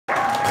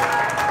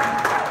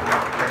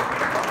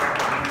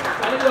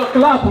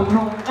clap or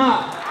no?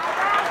 Ah.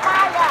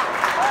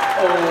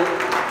 Oh.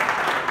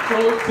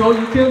 So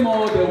you came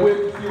all the way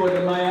to see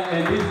Wode Maya,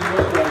 and this is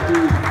what you are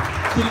doing.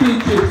 Chicken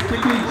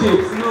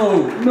chips.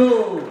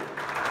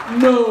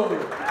 No.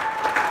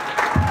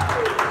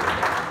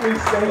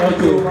 Please, thank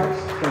you so much.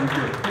 Thank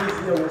you. Please,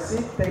 you will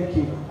see. Thank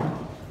you.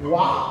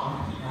 Wow.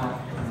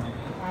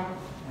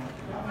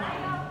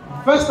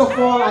 First of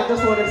all, I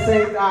just want to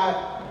say that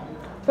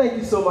thank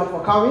you so much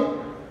for coming.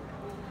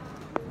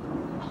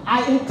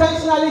 I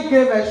intentionally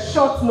gave a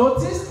short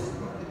notice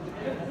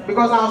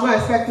because I was not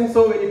expecting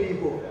so many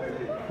people.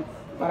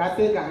 But I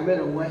think I made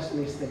a worse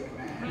mistake,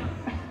 man.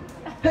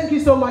 Thank you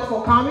so much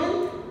for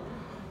coming.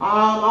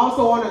 I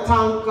also want to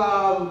thank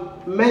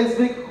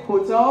Mensvik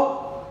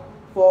Hotel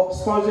for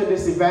sponsoring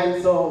this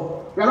event.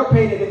 So we are not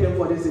paying anything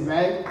for this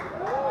event.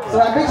 So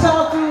a big shout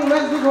out to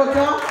Mensvik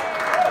Hotel.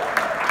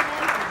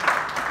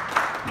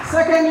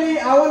 Secondly,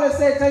 I want to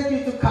say thank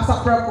you to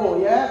Casa Preco.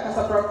 Yeah,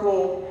 Casa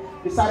Preco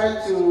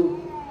decided to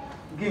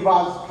give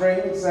us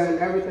drinks and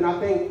everything. I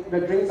think the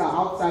drinks are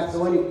outside, so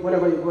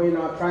whenever you're going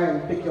out, try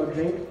and pick your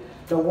drink.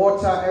 The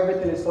water,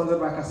 everything is sponsored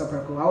by Casa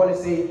Preco. I want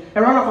to say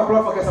a round of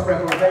applause for Casa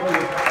Preco. Thank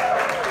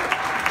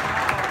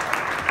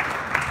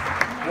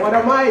you.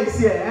 Wode Maya is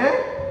here, eh?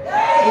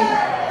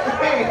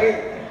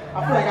 I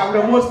feel like I'm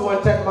the most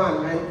wanted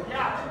man,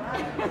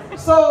 man.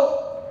 So,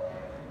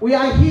 we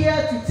are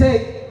here to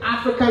take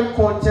African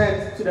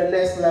content to the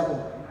next level.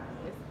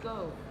 Let's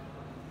go.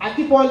 I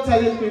keep on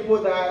telling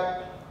people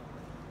that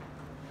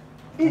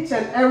each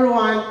and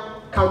everyone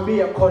can be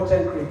a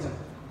content creator.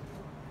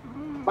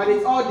 But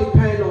it all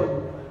depends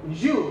on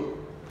you.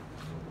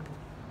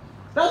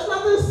 There's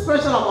nothing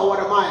special about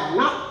Wode Maya.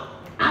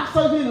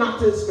 Absolutely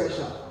nothing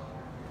special.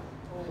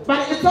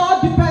 But it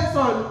all depends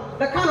on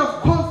the kind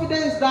of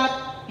confidence that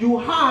you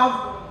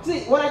have.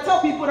 See, when I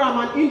tell people that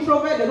I'm an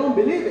introvert, they don't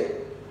believe it.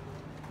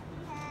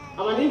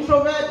 I'm an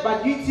introvert,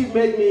 but YouTube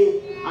made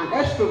me an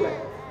extrovert.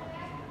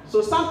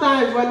 So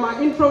sometimes when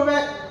my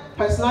introvert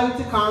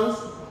personality comes,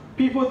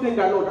 people think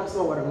that, no, that's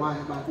not Wode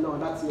Maya, but no,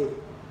 that's me.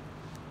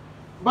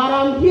 But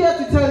I'm here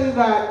to tell you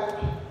that,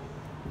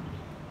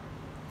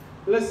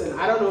 listen,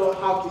 I don't know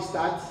how to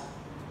start,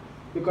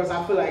 because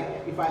I feel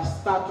like if I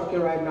start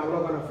talking right now, I'm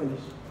not going to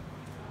finish.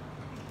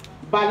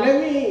 But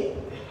let me,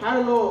 I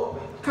don't know,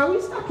 can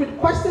we start with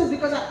questions?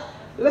 Because,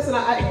 listen,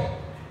 I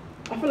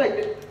feel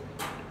like,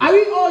 are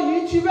we all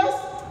YouTubers?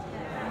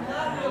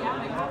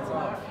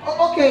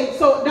 Okay,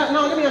 so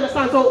now let me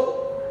understand. So,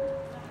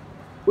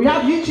 we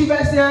have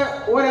YouTubers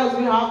here. What else do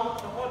we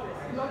have?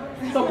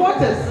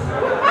 Supporters.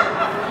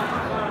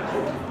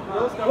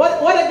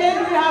 What again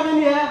do we have in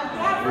here?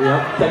 We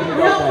have technical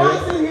We have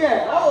fans in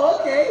here. Oh,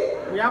 okay.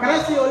 Can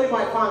I see only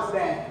my fans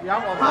there? We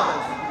have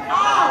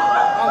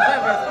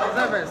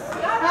observers.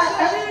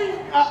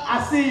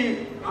 I see you.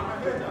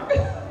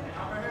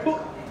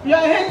 You're a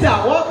hater.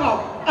 Welcome.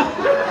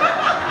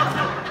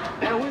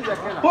 And who is the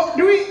killer?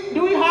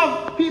 Do we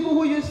have people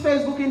who use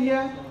Facebook in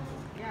here?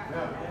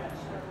 Yeah.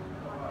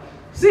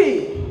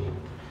 See,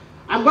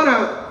 I'm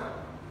gonna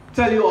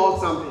tell you all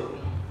something.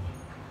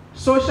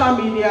 Social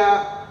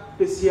media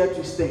is here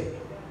to stay.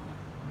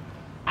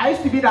 I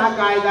used to be that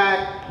guy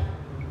that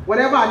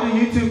whenever I do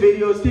YouTube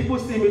videos, people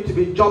see me to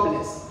be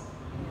jobless.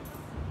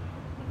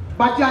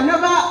 But you're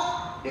never,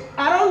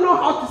 I don't know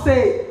how to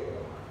say it.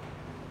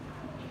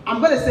 I'm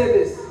going to say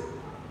this.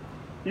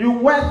 You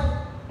worth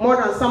more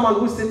than someone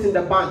who sits in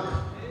the bank.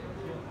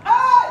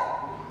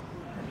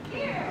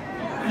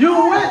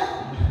 You worth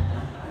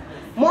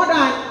more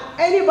than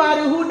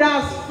anybody who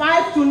does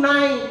 5 to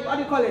 9, what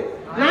do you call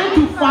it? 9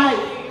 to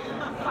 5.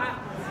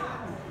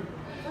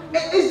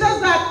 It's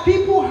just that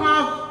people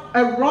have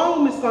a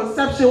wrong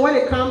misconception when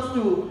it comes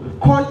to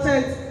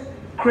content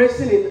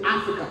creation in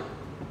Africa.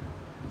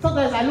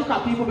 Sometimes I look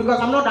at people,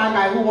 because I'm not that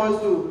guy who wants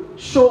to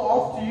show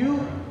off to you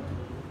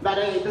that,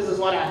 hey, this is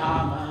what I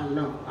have.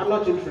 No, I'm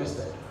not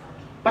interested.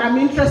 But I'm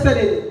interested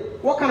in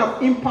what kind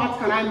of impact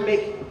can I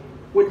make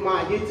with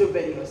my YouTube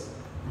videos.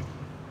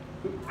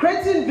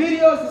 Creating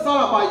videos is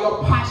all about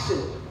your passion.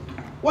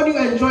 What do you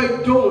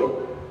enjoy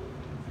doing?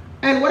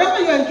 And whatever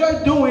you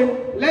enjoy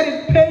doing, let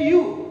it pay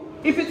you.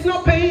 If it's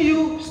not paying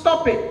you,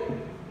 stop it.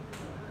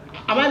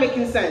 Am I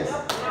making sense?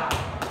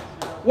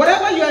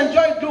 Whatever you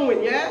enjoy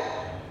doing, yeah?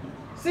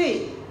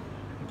 See,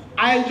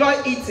 I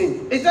enjoy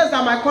eating. It's just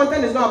that my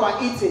content is not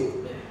about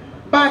eating.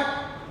 But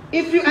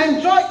if you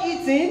enjoy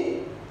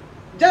eating,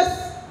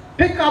 just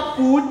pick up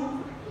food,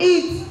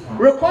 eat,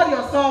 record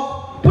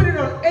yourself, put it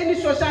on any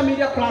social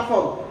media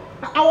platform.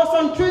 I was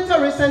on Twitter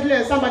recently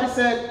and somebody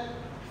said,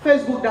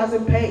 Facebook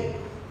doesn't pay.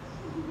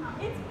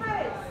 It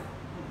pays.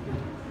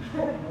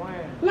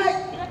 Like,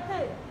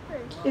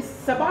 is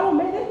Sabalo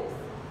made it?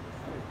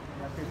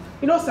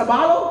 You know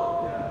Sabalo?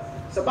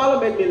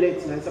 Sabalo made me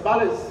late, man.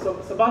 Sabalo is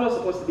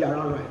supposed to be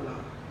around right now.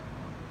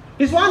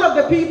 He's one of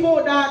the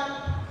people that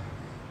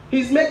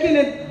he's making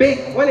it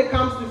big when it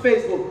comes to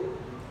Facebook.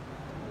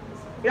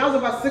 He has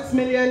over 6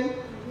 million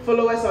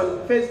followers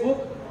on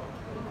Facebook.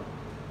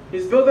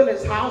 He's building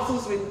his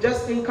houses with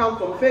just income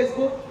from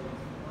Facebook.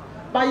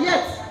 But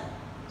yet,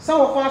 Some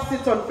of us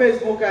sit on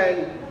Facebook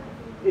and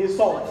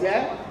insult,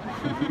 yeah?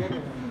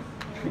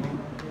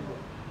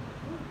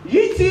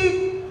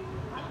 YouTube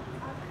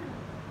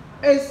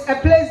is a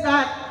place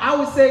that I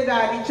would say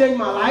that it changed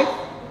my life.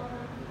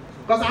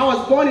 Because I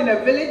was born in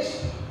a village,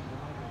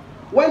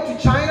 went to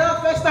China.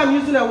 First time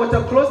using a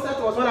water closet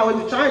was when I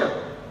went to China.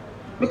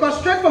 Because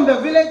straight from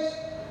the village,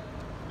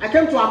 I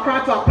came to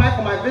Accra to apply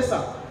for my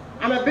visa.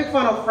 I'm a big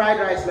fan of fried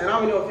rice, man. How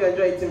many of you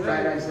enjoy eating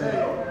fried rice,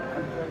 man?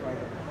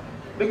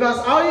 Because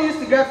I only used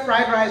to get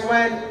fried rice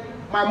when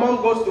my mom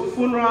goes to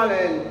funeral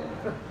and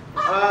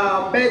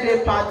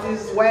birthday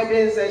parties,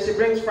 weddings, and she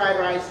brings fried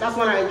rice. That's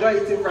when I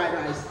enjoy eating fried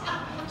rice.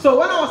 So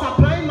when I was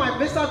applying my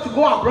visa to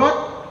go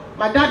abroad,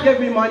 my dad gave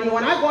me money.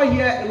 When I got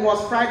here, it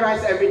was fried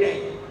rice every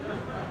day.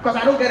 Because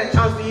I don't get a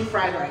chance to eat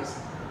fried rice.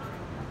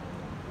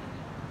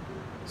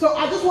 So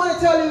I just want to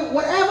tell you,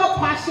 whatever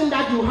passion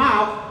that you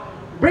have,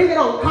 bring it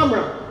on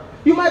camera.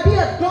 You might be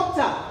a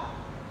doctor.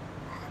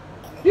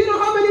 Do you know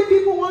how many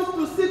people want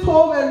to sit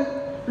home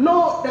and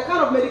know the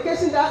kind of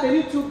medication that they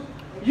need to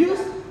use?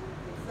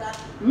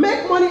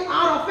 Make money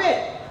out of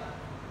it.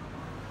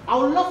 I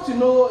would love to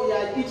know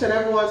each and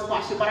everyone's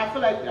passion, but I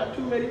feel like there are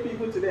too many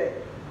people today.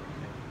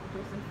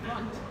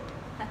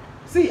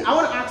 See, I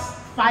want to ask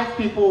 5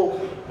 people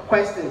a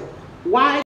question. Why